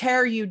to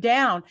tear you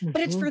down,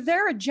 but it's for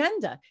their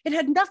agenda. It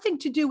had nothing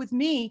to do with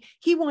me.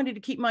 He wanted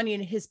to keep money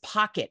in his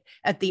pocket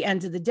at the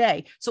end of the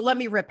day. So let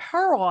me rip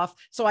her off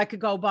so I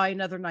could go buy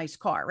another nice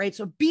car, right?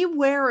 So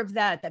beware of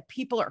that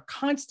people are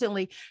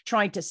constantly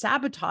trying to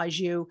sabotage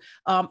you,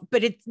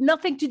 but it's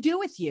nothing to do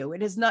with you.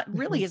 It is not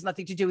really has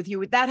nothing to do with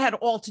you. That had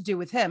all to do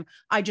with him.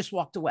 I just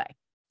walked away.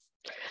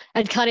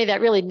 And Connie, that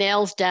really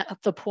nails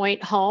the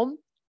point home,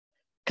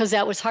 because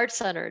that was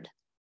heart-centered.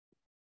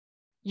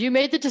 You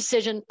made the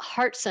decision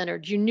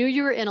heart-centered. You knew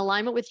you were in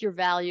alignment with your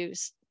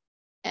values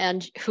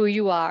and who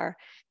you are.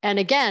 And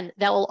again,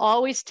 that will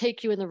always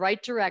take you in the right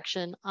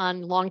direction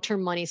on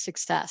long-term money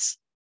success.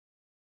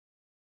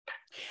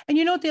 And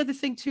you know what the other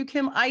thing too,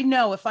 Kim, I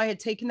know if I had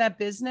taken that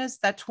business,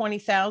 that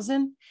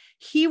 20,000,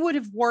 he would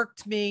have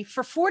worked me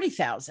for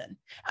 40,000.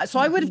 So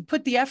I would have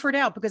put the effort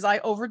out because I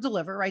over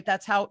deliver, right?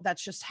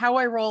 That's just how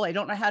I roll. I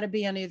don't know how to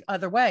be any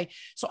other way.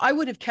 So I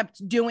would have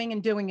kept doing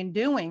and doing and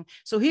doing.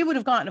 So he would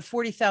have gotten a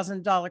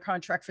 $40,000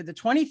 contract for the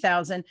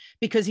 20,000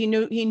 because he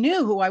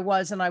knew who I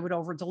was and I would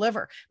over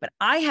deliver. But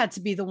I had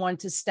to be the one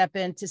to step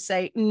in to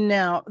say,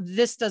 no,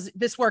 this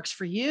works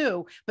for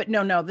you, but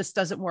no, this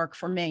doesn't work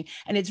for me.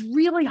 And it's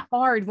really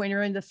hard when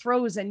you're in the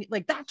throes and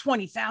like that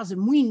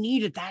 20,000, we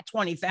needed that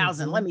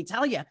 20,000. Let me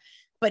tell you.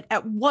 But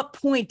at what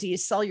point do you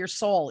sell your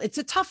soul? It's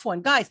a tough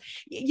one, guys.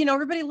 You know,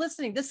 everybody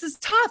listening, this is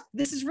tough.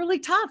 This is really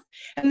tough.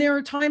 And there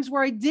are times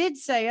where I did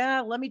say,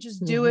 let me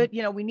just do it.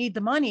 You know, we need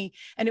the money.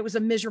 And it was a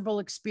miserable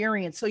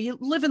experience. So you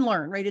live and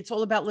learn, right? It's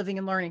all about living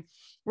and learning.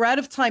 We're out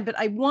of time, but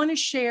I want to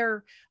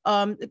share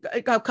a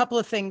couple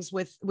of things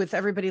with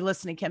everybody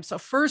listening, Kim. So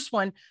first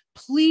one,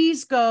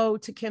 please go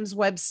to Kim's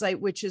website,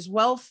 which is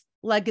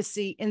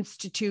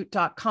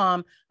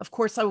wealthlegacyinstitute.com. Of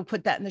course, I will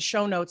put that in the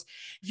show notes.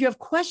 If you have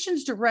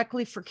questions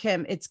directly for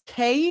Kim, it's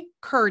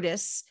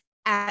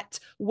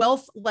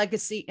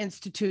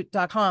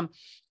kcurtis@wealthlegacyinstitute.com.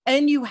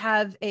 And you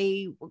have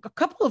a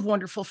couple of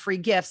wonderful free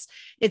gifts.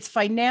 It's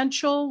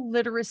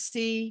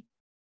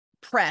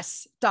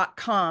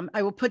financialliteracypress.com.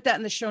 I will put that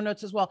in the show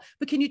notes as well.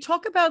 But can you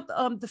talk about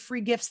the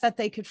free gifts that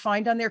they could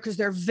find on there? Because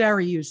they're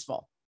very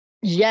useful.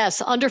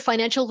 Yes, under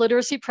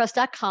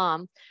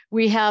financialliteracypress.com,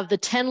 we have the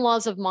 10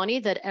 laws of money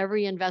that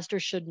every investor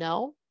should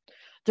know.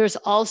 There's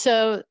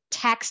also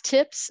tax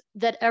tips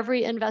that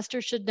every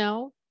investor should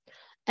know.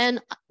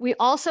 And we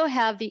also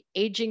have the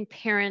aging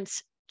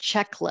parents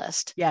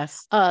checklist.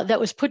 Yes. That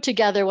was put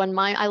together when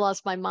I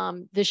lost my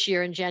mom this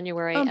year in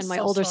January. I'm and my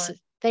so older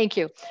sorry. Thank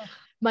you.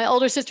 My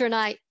older sister and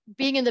I,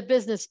 being in the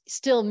business,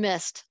 still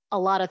missed a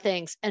lot of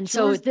things. And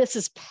so this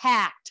is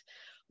packed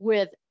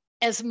with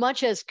as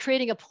much as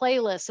creating a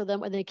playlist so that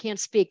when they can't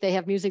speak, they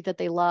have music that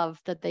they love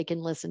that they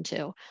can listen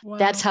to. Wow.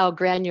 That's how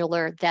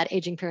granular that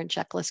aging parent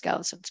checklist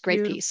goes. So it's a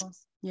great piece.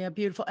 Yeah,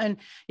 beautiful. And,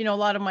 you know, a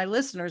lot of my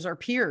listeners are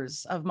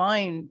peers of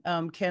mine,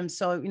 Kim.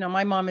 So, you know,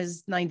 my mom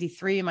is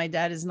 93 and my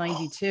dad is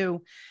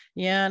 92.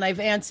 Yeah. And I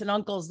have aunts and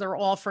uncles. They're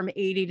all from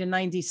 80 to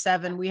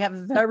 97. We have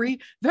a very,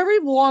 very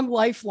long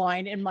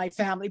lifeline in my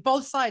family,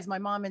 both sides, my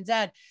mom and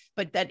dad.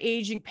 But that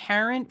aging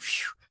parent,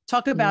 whew,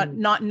 talk about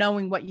not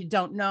knowing what you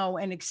don't know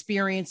and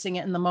experiencing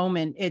it in the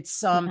moment.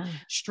 It's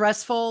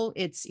stressful,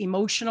 it's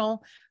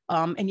emotional,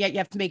 and yet you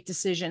have to make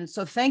decisions.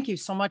 So thank you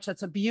so much.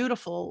 That's a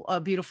beautiful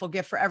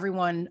gift for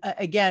everyone.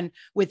 Again,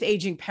 with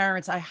aging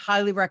parents, I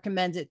highly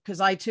recommend it because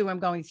I too am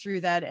going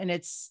through that and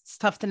it's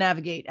tough to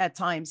navigate at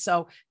times.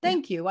 So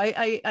thank you.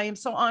 I am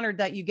so honored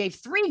that you gave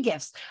 3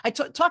 gifts. I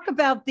talk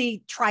about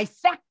the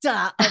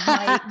trifecta of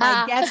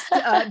my guest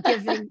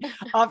giving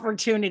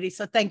opportunity.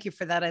 So thank you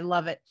for that. I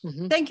love it.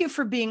 Thank you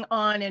for being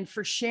on and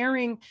for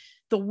sharing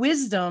the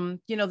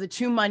wisdom, you know, the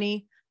two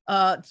money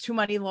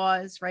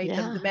laws, right?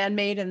 The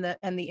man-made and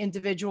the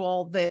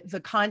individual,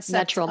 the concept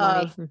natural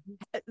of money.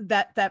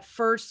 that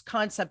first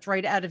concept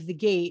right out of the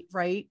gate,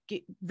 right?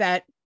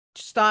 That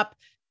stop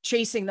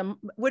chasing them.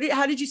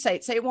 How did you say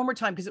it? Say it one more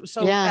time, because it was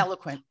so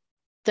eloquent.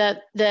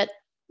 That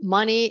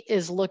money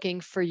is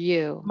looking for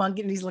you.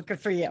 Money's looking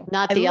for you.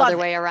 Not the other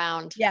way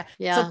around. Yeah.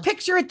 So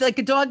picture it like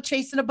a dog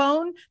chasing a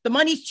bone. The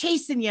money's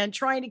chasing you and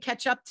trying to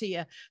catch up to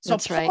you. So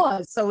that's pause.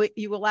 Right. So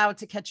you allow it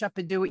to catch up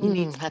and do what you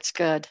need. That's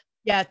good.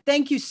 Yeah.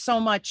 Thank you so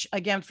much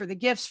again for the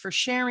gifts, for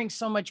sharing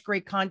so much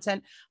great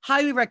content.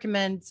 Highly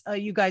recommend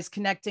you guys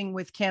connecting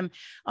with Kim.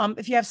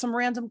 If you have some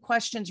random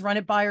questions, run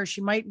it by her.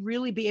 She might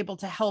really be able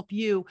to help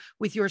you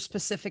with your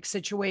specific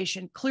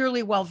situation.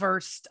 Clearly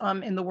well-versed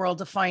in the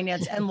world of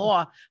finance and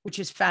law, which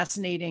is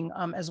fascinating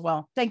as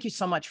well. Thank you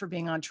so much for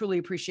being on. Truly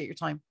appreciate your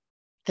time.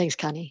 Thanks,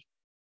 Connie.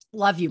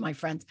 Love you, my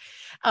friend.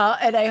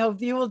 And I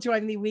hope you will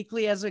join me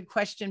weekly as we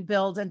question,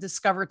 build, and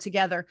discover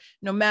together,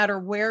 no matter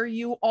where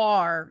you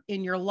are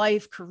in your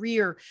life,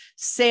 career,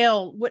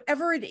 sale,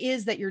 whatever it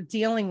is that you're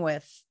dealing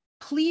with.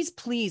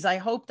 Please, I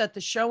hope that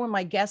the show and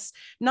my guests,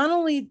 not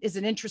only is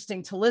it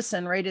interesting to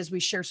listen, right, as we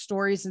share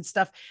stories and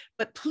stuff,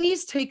 but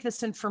please take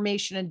this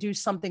information and do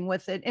something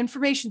with it.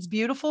 Information's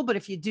beautiful, but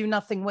if you do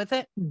nothing with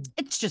it,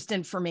 it's just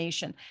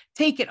information.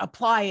 Take it,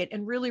 apply it,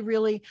 and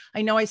really,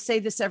 I know I say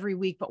this every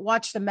week, but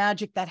watch the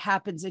magic that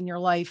happens in your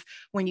life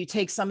when you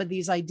take some of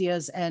these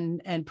ideas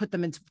and put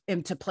them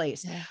into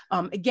place. Yeah.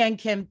 Again,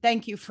 Kim,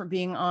 thank you for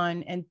being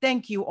on, and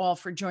thank you all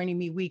for joining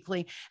me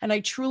weekly. And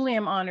I truly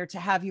am honored to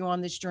have you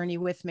on this journey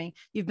with me.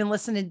 You've been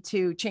listening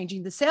to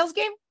Changing the Sales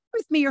Game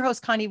with me, your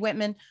host, Connie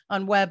Whitman,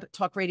 on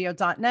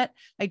webtalkradio.net.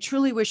 I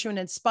truly wish you an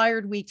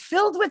inspired week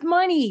filled with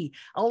money,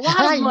 a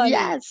lot of money,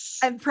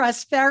 and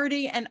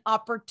prosperity and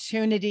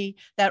opportunity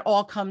that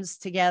all comes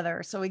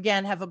together. So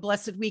again, have a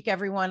blessed week,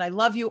 everyone. I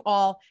love you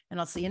all, and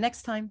I'll see you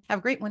next time. Have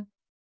a great one.